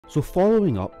So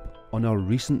following up on our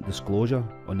recent disclosure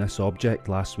on this object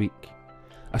last week,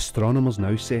 astronomers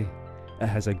now say it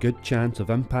has a good chance of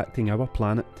impacting our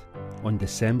planet on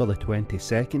December the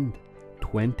 22nd,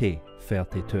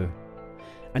 2032.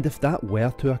 And if that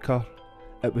were to occur,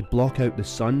 it would block out the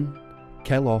sun,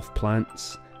 kill off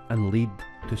plants and lead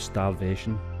to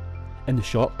starvation. In the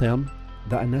short term,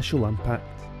 the initial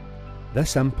impact.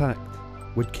 This impact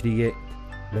would create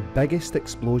the biggest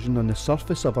explosion on the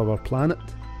surface of our planet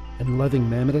in living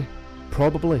memory,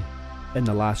 probably in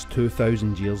the last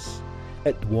 2,000 years.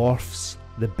 It dwarfs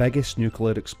the biggest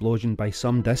nuclear explosion by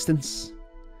some distance.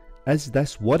 Is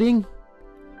this worrying?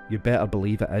 You better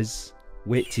believe it is.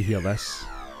 Wait to hear this.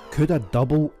 Could a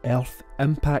double Earth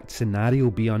impact scenario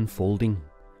be unfolding?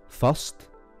 First,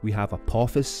 we have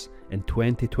Apophis in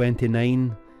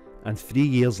 2029, and 3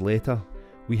 years later,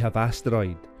 we have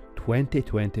Asteroid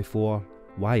 2024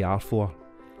 YR4.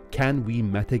 Can we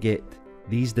mitigate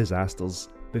these disasters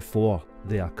before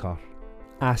they occur?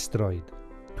 Asteroid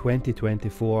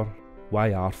 2024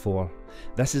 YR4.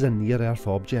 This is a near-Earth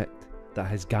object that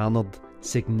has garnered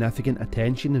significant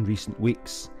attention in recent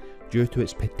weeks due to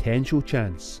its potential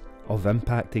chance of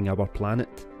impacting our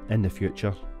planet in the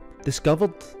future.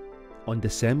 Discovered on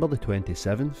December the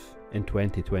 27th in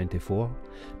 2024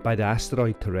 by the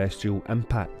Asteroid Terrestrial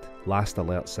Impact Last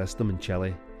Alert System in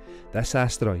Chile, this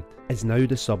asteroid is now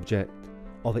the subject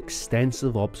of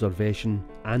extensive observation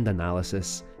and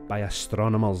analysis by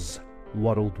astronomers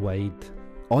worldwide.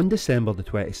 On December the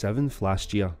 27th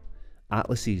last year,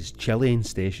 Atlas's Chilean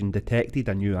station detected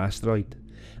a new asteroid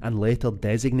and later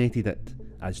designated it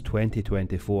as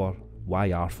 2024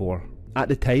 YR4. At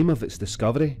the time of its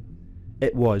discovery,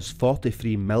 it was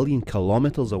 43 million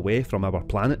kilometres away from our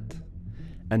planet.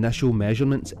 Initial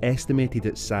measurements estimated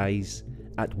its size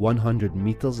at 100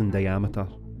 metres in diameter.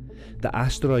 The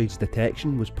asteroid's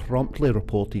detection was promptly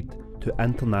reported to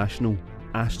international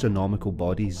astronomical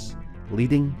bodies,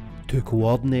 leading to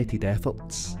coordinated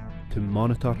efforts to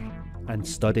monitor and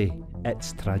study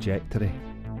its trajectory.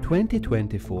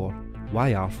 2024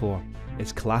 YR4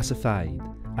 is classified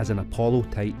as an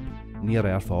Apollo-type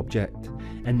near-Earth object,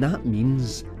 and that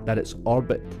means that its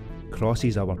orbit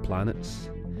crosses our planets.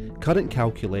 Current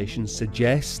calculations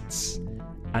suggests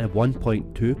a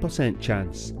 1.2%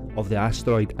 chance of the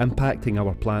asteroid impacting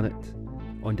our planet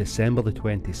on December the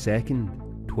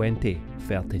 22nd,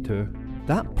 2032.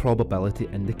 That probability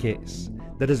indicates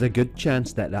there is a good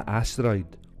chance that the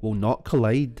asteroid will not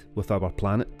collide with our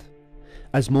planet.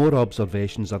 As more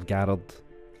observations are gathered,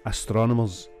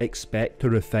 astronomers expect to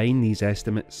refine these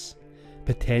estimates,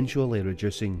 potentially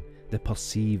reducing the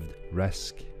perceived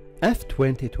risk. If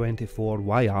 2024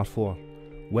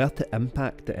 YR4 were to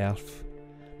impact the Earth,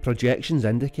 projections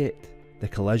indicate the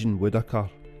collision would occur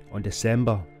on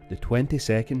December the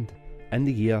 22nd in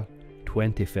the year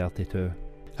 2032.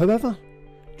 However,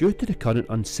 due to the current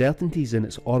uncertainties in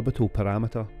its orbital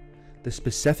parameter, the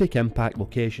specific impact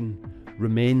location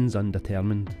remains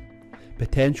undetermined.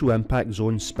 Potential impact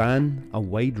zones span a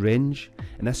wide range,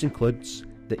 and this includes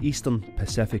the Eastern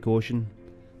Pacific Ocean,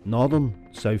 Northern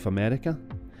South America,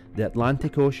 the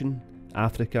Atlantic Ocean,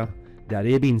 Africa, the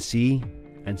Arabian Sea,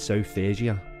 and South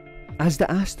Asia. As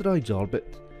the asteroid's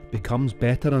orbit becomes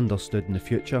better understood in the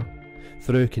future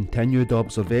through continued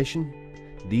observation,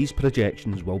 these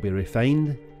projections will be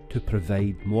refined to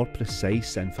provide more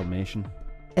precise information.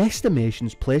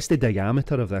 Estimations place the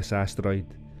diameter of this asteroid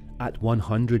at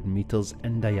 100 metres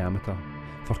in diameter.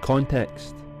 For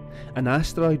context, an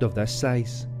asteroid of this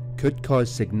size could cause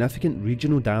significant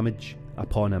regional damage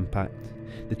upon impact.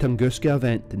 The Tunguska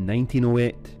event in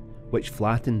 1908, which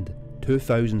flattened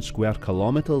 2,000 square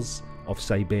kilometres of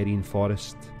Siberian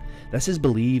forest. This is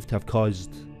believed to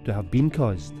have been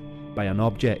caused by an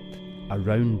object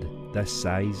around this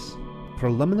size.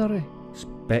 Preliminary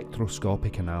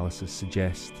spectroscopic analysis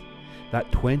suggests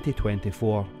that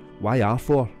 2024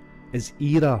 YR4 is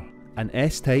either an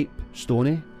S-type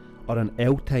stony or an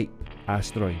L-type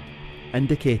asteroid,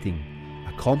 indicating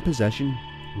a composition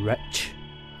rich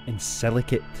in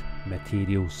silicate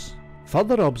materials.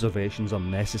 Further observations are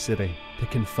necessary to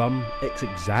confirm its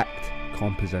exact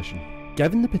composition.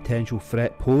 Given the potential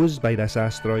threat posed by this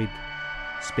asteroid,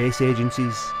 space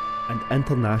agencies and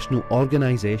international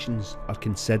organisations are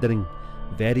considering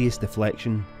various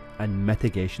deflection and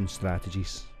mitigation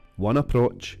strategies. One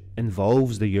approach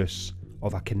involves the use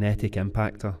of a kinetic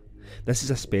impactor. This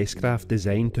is a spacecraft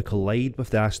designed to collide with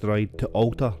the asteroid to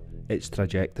alter its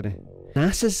trajectory.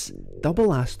 NASA's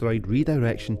Double Asteroid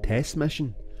Redirection Test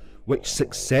Mission, which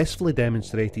successfully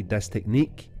demonstrated this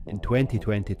technique in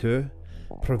 2022,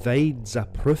 provides a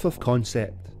proof of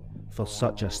concept for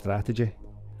such a strategy.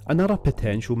 Another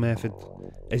potential method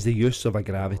is the use of a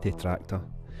gravity tractor.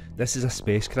 This is a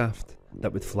spacecraft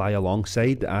that would fly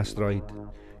alongside the asteroid,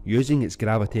 using its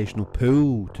gravitational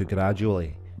pull to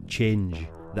gradually change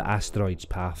the asteroid's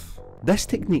path. This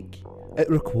technique, it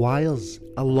requires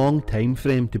a long time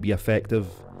frame to be effective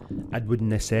and would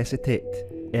necessitate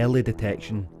early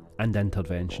detection and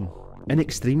intervention. In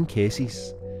extreme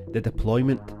cases, the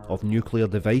deployment of nuclear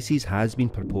devices has been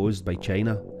proposed by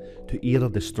China to either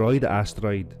destroy the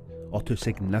asteroid or to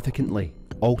significantly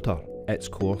alter its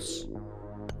course.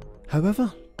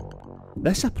 However,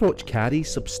 this approach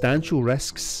carries substantial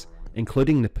risks,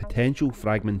 including the potential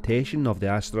fragmentation of the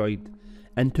asteroid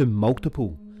into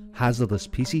multiple hazardous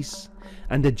pieces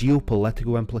and the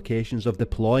geopolitical implications of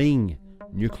deploying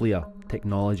nuclear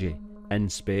technology in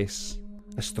space.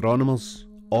 Astronomers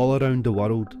all around the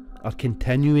world are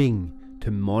continuing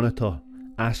to monitor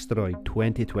Asteroid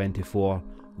 2024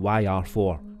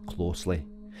 YR4 closely,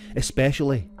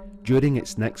 especially during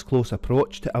its next close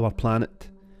approach to our planet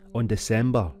on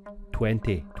December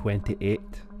 2028.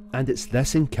 And it's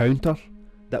this encounter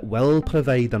that will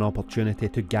provide an opportunity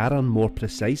to gather more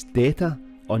precise data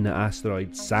on the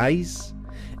asteroid's size,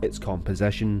 its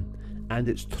composition, and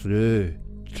its true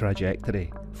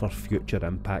trajectory for future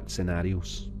impact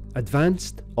scenarios.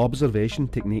 Advanced observation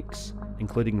techniques,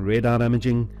 including radar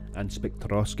imaging and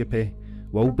spectroscopy,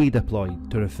 will be deployed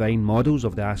to refine models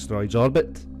of the asteroid's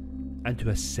orbit and to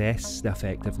assess the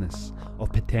effectiveness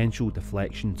of potential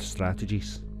deflection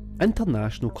strategies.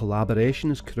 International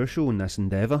collaboration is crucial in this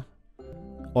endeavour.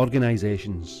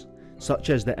 Organisations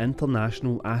such as the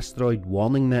International Asteroid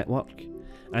Warning Network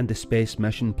and the Space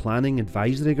Mission Planning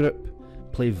Advisory Group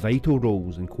play vital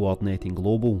roles in coordinating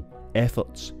global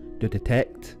efforts to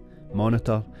detect,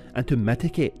 monitor and to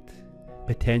mitigate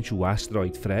potential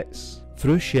asteroid threats.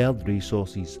 Through shared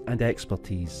resources and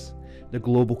expertise, the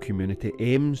global community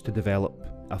aims to develop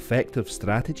effective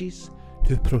strategies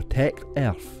to protect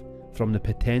Earth from the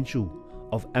potential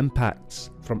of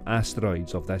impacts from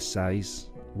asteroids of this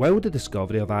size. While the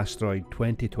discovery of Asteroid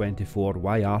 2024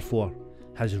 YR4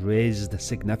 has raised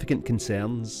significant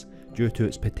concerns due to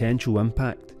its potential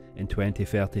impact in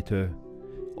 2032,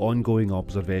 ongoing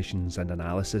observations and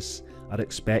analysis are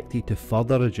expected to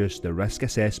further reduce the risk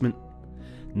assessment.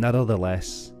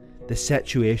 Nevertheless, the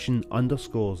situation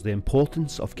underscores the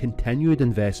importance of continued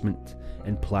investment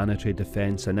in planetary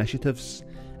defence initiatives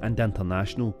and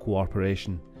international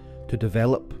cooperation to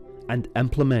develop and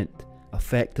implement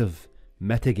effective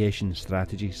mitigation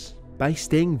strategies. By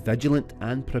staying vigilant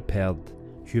and prepared,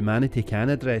 humanity can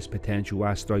address potential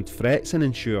asteroid threats and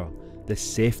ensure the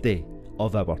safety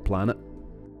of our planet.